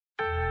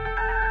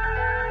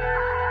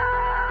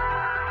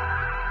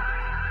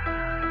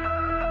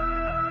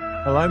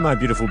Hello, my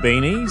beautiful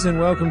beanies, and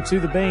welcome to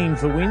The Bean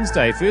for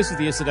Wednesday. First with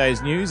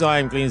yesterday's news, I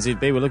am Glenn ZB.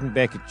 We're looking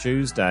back at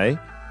Tuesday,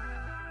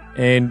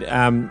 and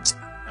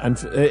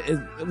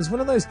it was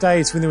one of those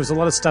days when there was a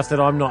lot of stuff that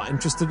I'm not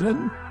interested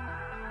in,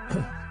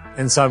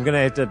 and so I'm going to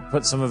have to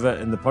put some of it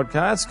in the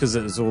podcast because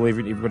it was all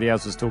everybody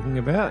else was talking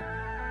about.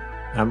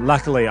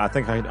 Luckily, I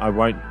think I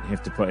won't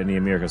have to put any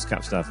America's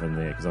Cup stuff in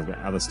there because I've got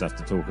other stuff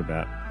to talk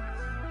about.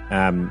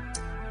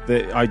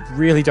 I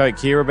really don't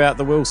care about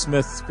the Will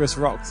Smith, Chris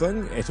Rock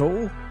thing at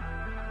all.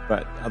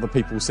 But other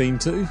people seem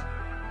to,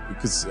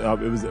 because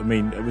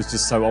it was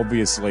just so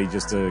obviously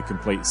just a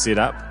complete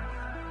setup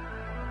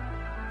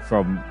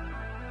from,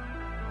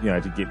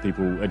 to get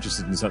people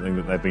interested in something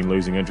that they've been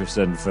losing interest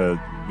in for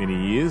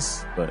many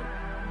years. But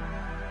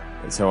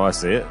that's how I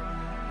see it.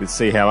 Let's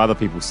see how other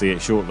people see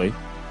it shortly.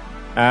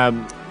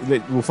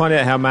 We'll find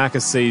out how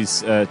Marcus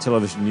sees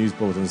television news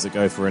bulletins that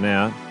go for an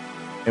hour.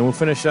 And we'll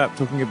finish up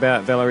talking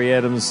about Valerie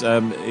Adams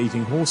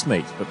eating horse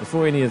meat. But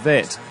before any of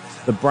that,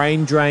 the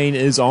brain drain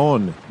is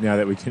on now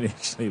that we can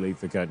actually leave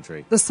the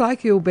country. The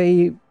psyche will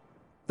be,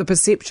 the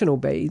perception will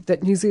be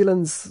that New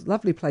Zealand's a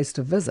lovely place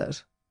to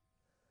visit.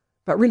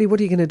 But really, what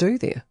are you going to do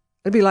there?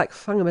 It'd be like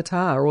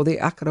Whangamata or the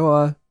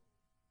Akaroa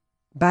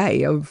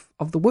Bay of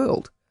the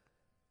world.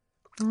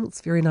 Well,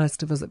 it's very nice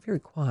to visit, very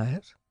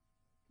quiet.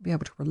 Be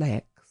able to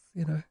relax,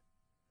 a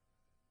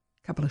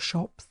couple of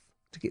shops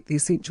to get the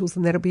essentials,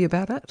 and that'll be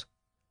about it.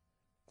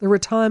 The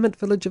retirement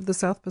village of the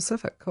South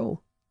Pacific,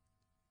 cool.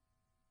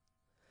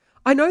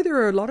 I know there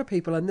are a lot of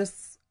people, and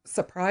this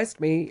surprised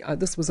me,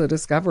 this was a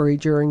discovery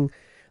during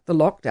the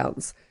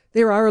lockdowns,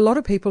 there are a lot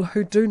of people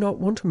who do not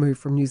want to move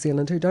from New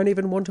Zealand, who don't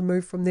even want to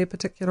move from their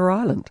particular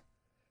island,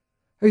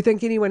 who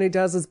think anyone who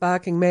does is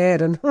barking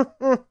mad and,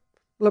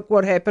 look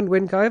what happened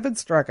when COVID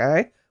struck,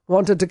 eh?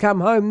 Wanted to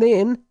come home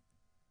then.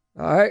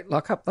 Oh,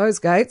 lock up those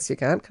gates, you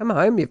can't come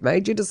home, you've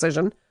made your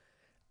decision.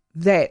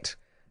 That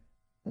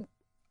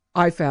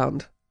I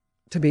found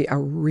to be a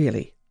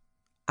really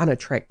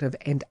unattractive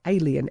and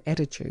alien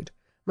attitude.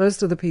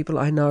 Most of the people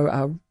I know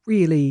are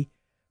really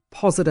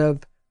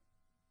positive,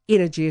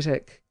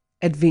 energetic,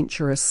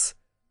 adventurous,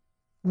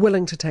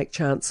 willing to take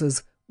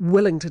chances,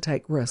 willing to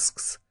take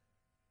risks.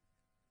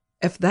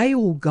 If they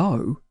all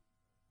go,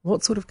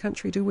 what sort of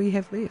country do we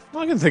have left?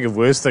 I can think of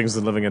worse things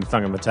than living in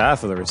Whangamata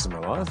for the rest of my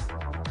life.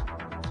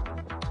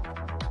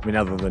 I mean,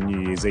 other than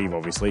New Year's Eve,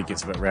 obviously, it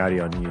gets a bit rowdy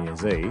on New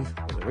Year's Eve,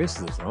 but the rest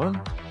of the time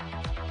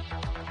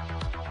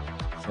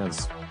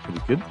sounds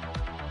pretty good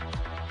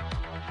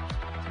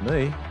to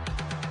me.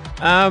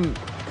 I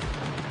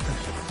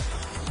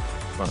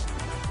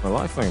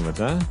like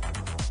Whangamata.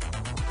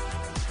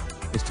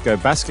 Used to go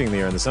basking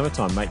there in the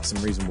summertime, make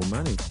some reasonable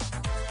money.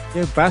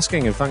 Yeah,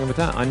 basking in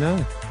Whangamata, I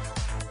know.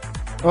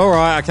 All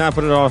right, I can't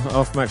put it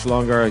off much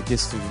longer. I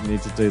guess we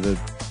need to do the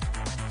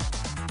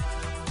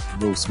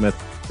Will Smith,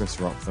 Chris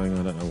Rock thing.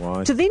 I don't know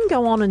why. To then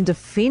go on and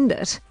defend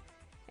it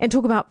and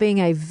talk about being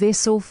a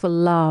vessel for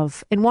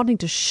love and wanting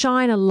to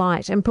shine a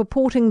light and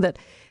purporting that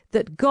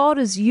God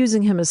is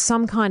using him as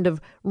some kind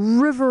of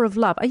river of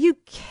love. Are you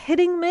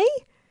kidding me?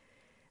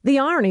 The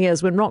irony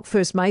is, when Rock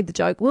first made the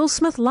joke, Will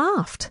Smith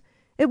laughed.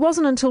 It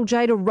wasn't until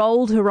Jada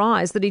rolled her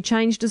eyes that he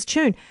changed his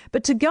tune.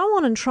 But to go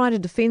on and try to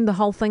defend the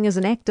whole thing as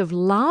an act of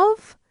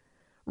love?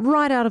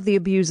 Right out of the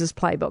abuser's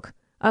playbook.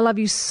 I love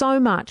you so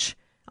much,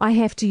 I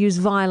have to use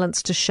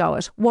violence to show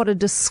it. What a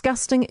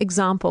disgusting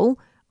example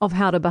of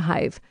how to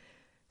behave.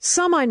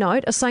 Some, I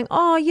note, are saying,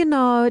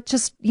 it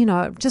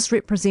just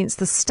represents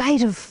the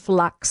state of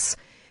flux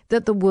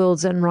that the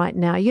world's in right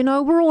now.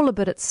 We're all a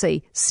bit at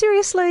sea.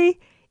 Seriously?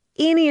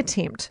 Any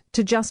attempt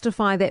to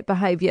justify that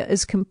behaviour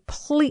is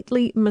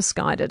completely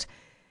misguided.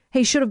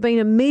 He should have been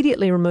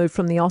immediately removed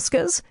from the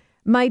Oscars,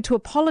 made to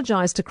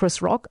apologise to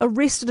Chris Rock,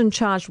 arrested and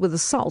charged with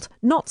assault,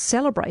 not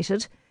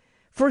celebrated.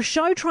 For a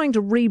show trying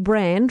to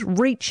rebrand,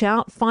 reach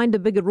out, find a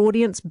bigger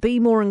audience, be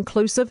more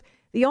inclusive,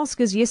 the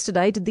Oscars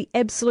yesterday did the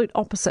absolute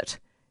opposite.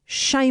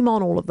 Shame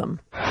on all of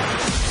them.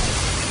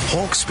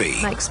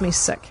 Hawkesby. Makes me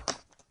sick.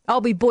 I'll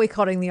be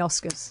boycotting the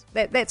Oscars.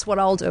 That's what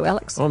I'll do,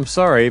 Alex. I'm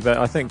sorry, but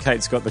I think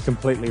Kate's got the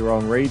completely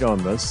wrong read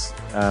on this.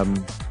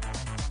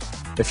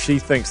 If she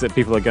thinks that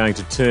people are going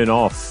to turn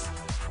off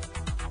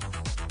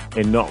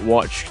and not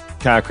watch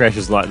car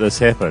crashes like this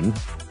happen,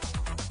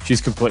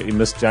 she's completely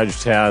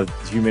misjudged how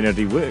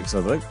humanity works,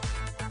 I think.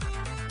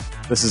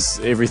 This is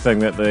everything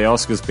that the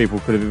Oscars people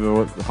could have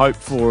ever hoped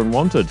for and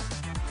wanted.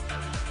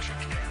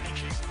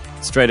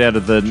 Straight out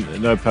of the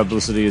no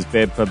publicity is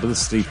bad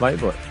publicity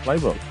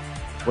playbook.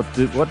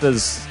 What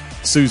does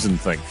Susan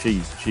think?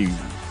 She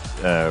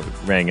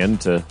rang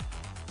into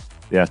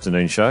the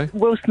afternoon show.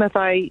 Will Smith,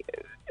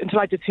 until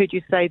I just heard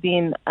you say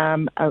then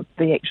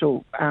the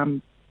actual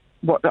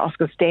what the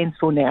Oscar stands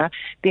for now,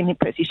 then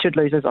perhaps he should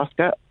lose his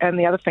Oscar. And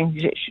the other thing,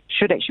 he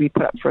should actually be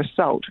put up for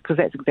assault, because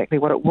that's exactly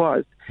what it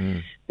was.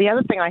 Mm. The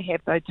other thing I have,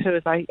 though, too,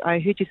 is I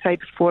heard you say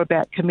before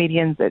about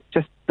comedians, it's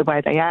just the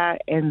way they are,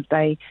 and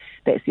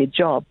that's their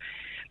job.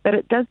 But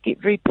it does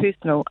get very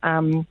personal.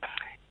 And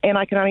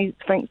I can only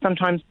think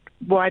sometimes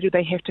why do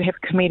they have to have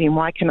a comedian?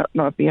 Why can it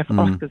not be if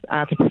Oscars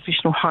are the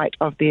professional height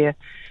of their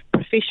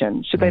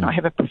profession? Should they not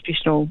have a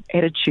professional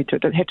attitude to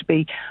it? Does it have to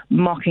be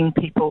mocking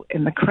people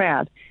in the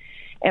crowd?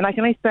 And I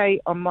can only say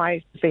on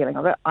my feeling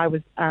of it, I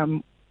was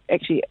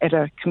actually at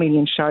a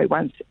comedian show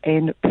once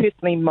and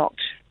personally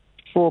mocked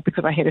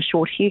because I had a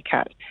short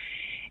haircut.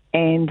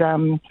 And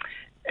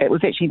it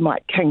was actually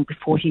Mike King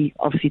before he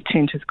obviously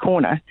turned his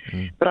corner.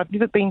 But I've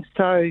never been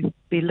so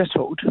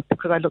belittled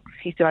because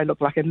he said I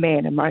looked like a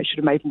man and I should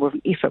have made more of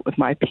an effort with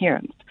my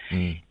appearance.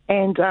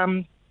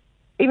 And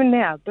even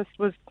now, this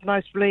was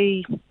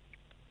mostly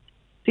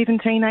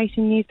 17,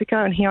 18 years ago,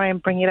 and here I am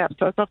bringing it up.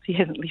 So it obviously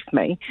hasn't left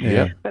me.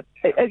 Yeah. But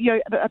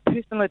a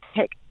personal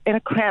attack in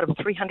a crowd of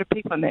 300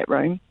 people in that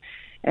room,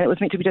 and it was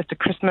meant to be just a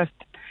Christmas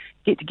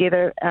get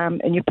together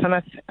in New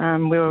Plymouth.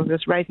 We were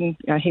just raising.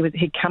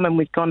 He'd come and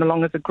we'd gone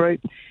along as a group,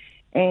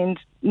 and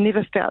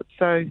never felt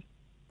so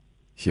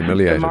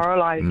humiliated,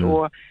 demoralised,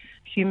 or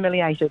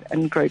humiliated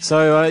in groups.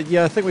 So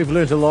I think we've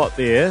learnt a lot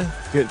there.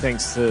 Good,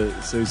 thanks to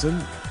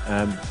Susan.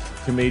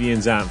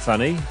 Comedians aren't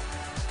funny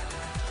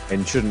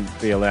and shouldn't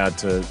be allowed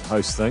to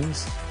host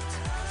things.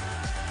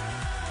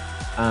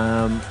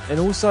 And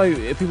also,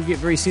 people get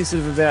very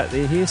sensitive about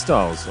their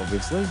hairstyles,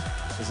 obviously.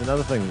 There's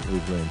another thing that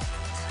we've learned.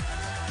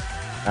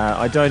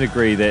 I don't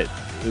agree that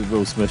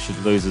Will Smith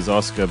should lose his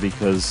Oscar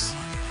because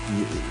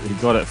he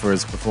got it for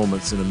his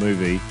performance in a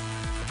movie.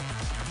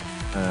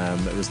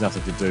 It was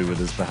nothing to do with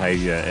his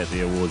behaviour at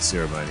the awards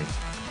ceremony.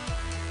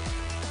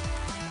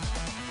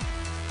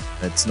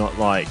 It's not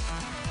like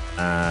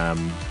that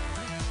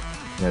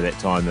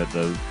time that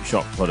the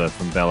shot putter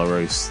from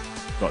Belarus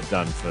got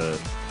done for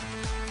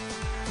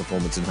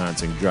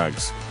performance-enhancing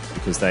drugs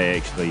because they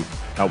actually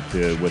helped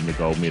her win the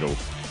gold medal.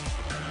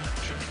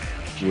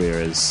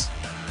 Whereas,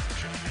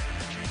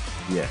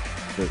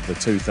 the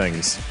two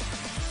things,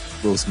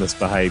 Will Smith's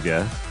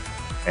behaviour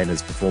and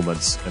his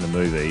performance in a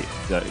movie,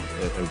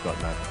 have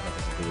got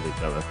nothing to do with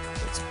each other.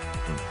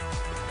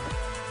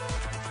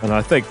 And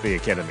I think the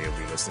Academy will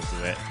be listening to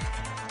that.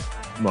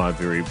 My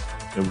very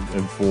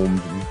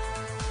informed and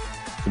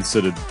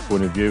considered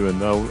point of view,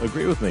 and they'll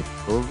agree with me,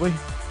 probably.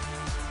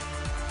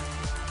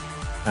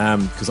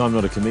 Because I'm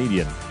not a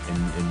comedian,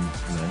 and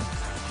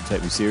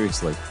take me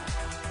seriously.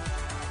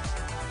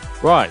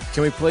 Right,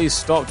 can we please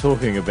stop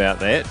talking about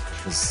that?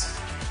 Because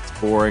it's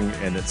boring,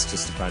 and it's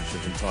just a bunch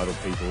of entitled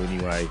people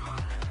anyway,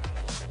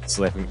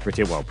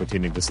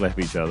 pretending to slap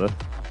each other.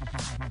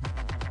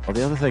 Oh,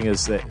 the other thing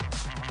is that,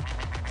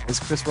 is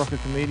Chris Rock a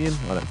comedian?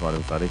 I don't find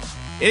him funny.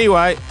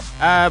 Anyway,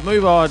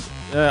 move on.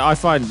 I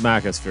find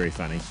Marcus very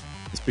funny,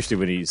 especially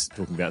when he's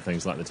talking about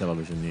things like the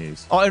television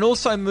news. Oh, and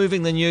also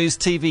moving the news,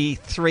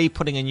 TV3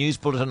 putting a news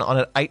bulletin on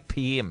at 8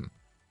 p.m.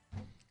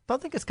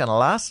 Don't think it's going to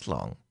last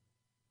long.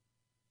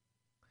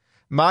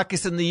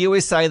 Marcus, in the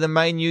USA, the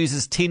main news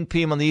is 10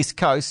 p.m. on the East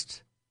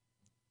Coast.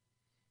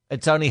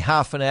 It's only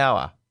half an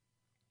hour.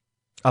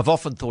 I've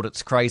often thought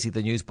it's crazy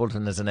the news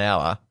bulletin is an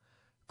hour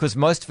because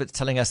most of it's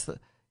telling us that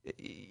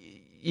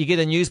you get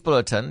a news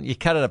bulletin, you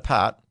cut it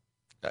apart,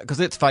 because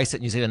let's face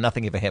it, New Zealand,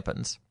 nothing ever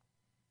happens.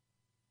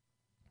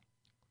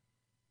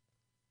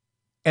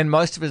 And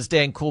most of it is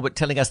Dan Corbett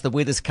telling us the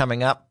weather's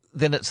coming up,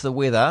 then it's the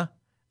weather,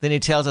 then he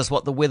tells us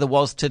what the weather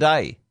was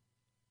today.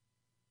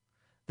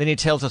 Then he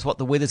tells us what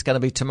the weather's going to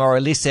be tomorrow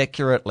less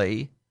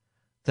accurately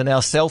than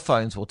our cell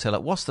phones will tell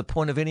it. What's the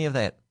point of any of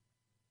that?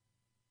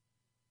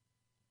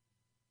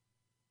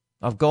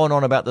 I've gone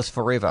on about this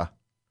forever.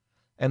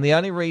 And the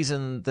only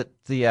reason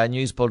that the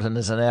news bulletin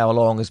is an hour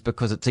long is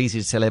because it's easy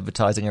to sell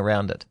advertising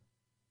around it.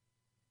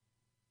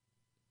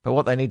 But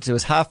what they need to do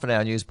is half an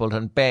hour news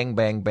bulletin, bang,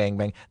 bang, bang,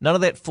 bang. None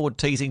of that forward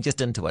teasing,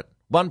 just into it.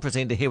 One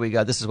presenter, here we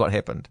go, this is what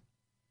happened.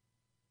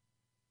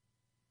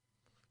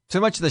 Too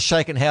much of the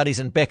shake and howdies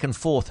and back and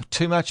forth.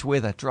 Too much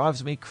weather.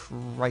 Drives me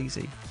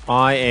crazy.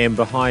 I am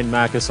behind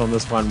Marcus on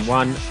this one,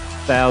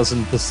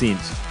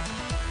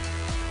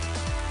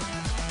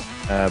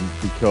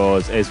 1,000%.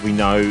 Because, as we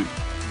know,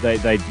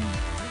 they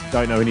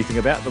don't know anything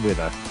about the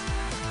weather.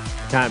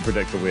 Can't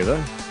predict the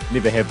weather.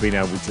 Never have been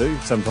able to.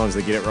 Sometimes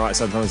they get it right,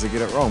 sometimes they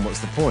get it wrong.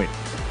 What's the point?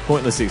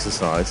 Pointless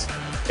exercise.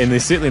 And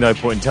there's certainly no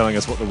point in telling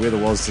us what the weather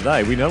was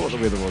today. We know what the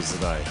weather was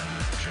today.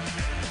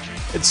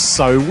 It's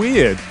so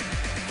weird.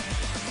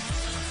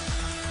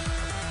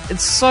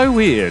 It's so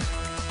weird.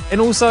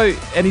 And also,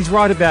 and he's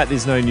right about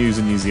there's no news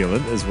in New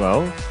Zealand as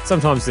well.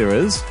 Sometimes there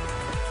is.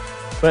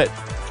 But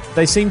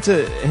they seem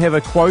to have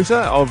a quota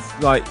of,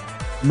 like,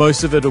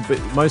 most of the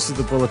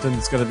bulletin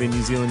is going to be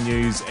New Zealand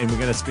news, and we're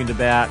going to spend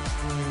about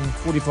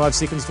 45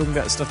 seconds talking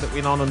about stuff that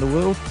went on in the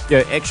world.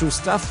 Actual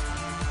stuff.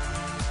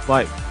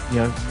 Like,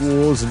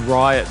 wars and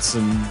riots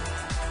and...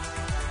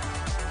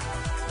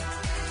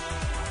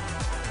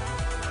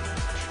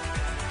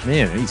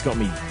 Man, he's got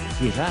me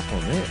hit up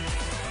on that.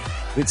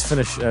 Let's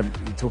finish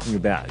talking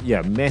about,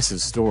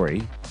 massive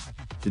story.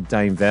 Should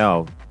Dame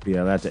Val be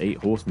allowed to eat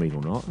horse meat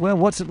or not? Well,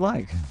 what's it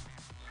like?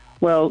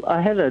 Well,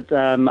 I had it.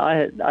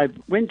 I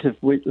went to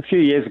a few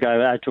years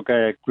ago. I took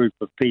a group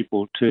of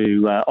people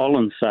to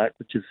Ollensac,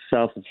 which is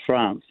south of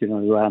France.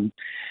 And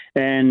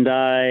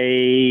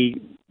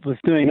was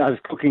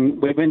cooking.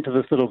 We went to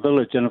this little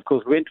village, and of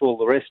course, we went to all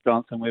the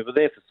restaurants, and we were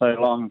there for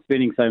so long,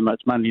 spending so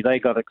much money. They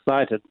got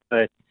excited,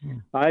 so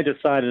I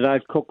decided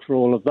I'd cook for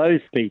all of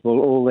those people,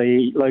 all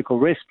the local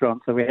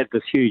restaurants. So we had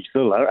this huge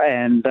villa,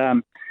 and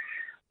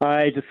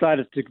I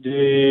decided to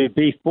do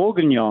beef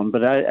bourguignon.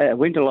 But I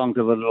went along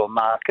to the little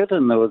market,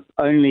 and there was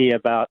only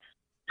about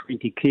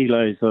 20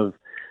 kilos of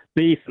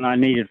beef, and I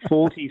needed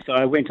 40. So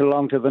I went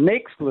along to the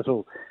next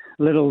little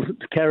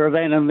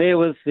caravan, and there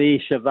was the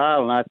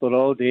cheval, and I thought,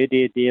 oh dear,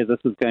 this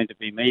is going to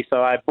be me.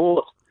 So I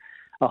bought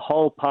a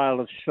whole pile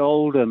of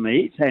shoulder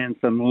meat and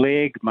some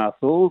leg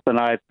muscles, and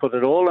I put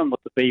it all in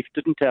with the beef,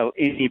 didn't tell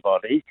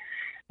anybody,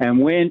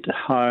 and went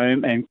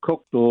home and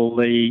cooked all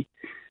the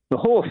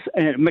horse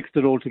and mixed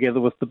it all together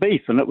with the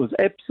beef, and it was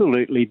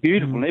absolutely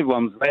beautiful, and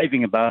everyone was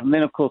raving about it. And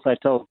then, of course, I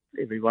told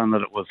everyone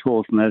that it was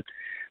horse, and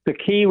the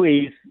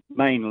Kiwis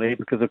mainly,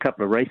 because a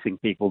couple of racing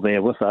people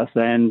there with us,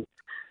 and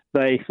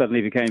they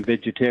suddenly became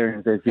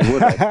vegetarians, as you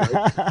would,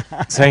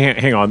 actually. So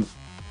hang on.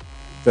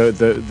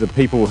 The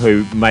people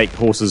who make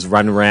horses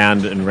run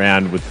round and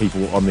round with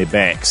people on their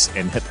backs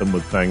and hit them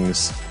with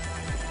things,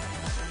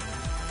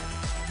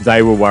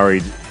 they were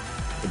worried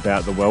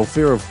about the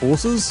welfare of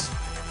horses?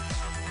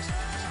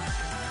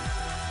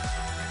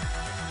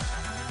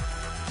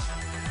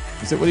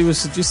 Is that what he was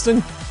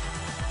suggesting?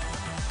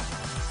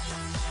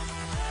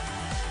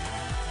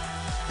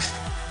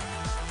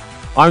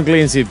 I'm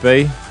Glenn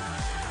ZB.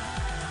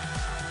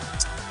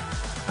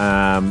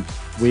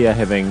 We are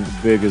having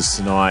burgers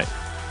tonight.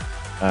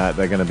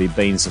 They're going to be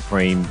Bean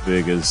Supreme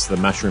burgers, the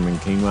mushroom and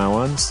quinoa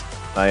ones.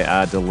 They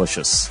are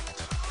delicious.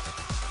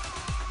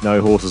 No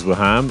horses were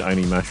harmed,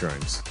 only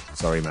mushrooms.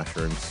 Sorry,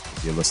 mushrooms,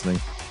 if you're listening.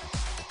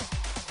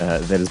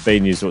 That has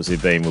been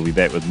News.ZB. We'll be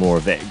back with more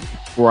of that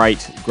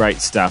great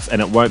stuff.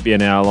 And it won't be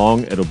an hour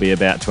long. It'll be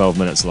about 12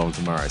 minutes long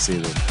tomorrow. See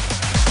you then.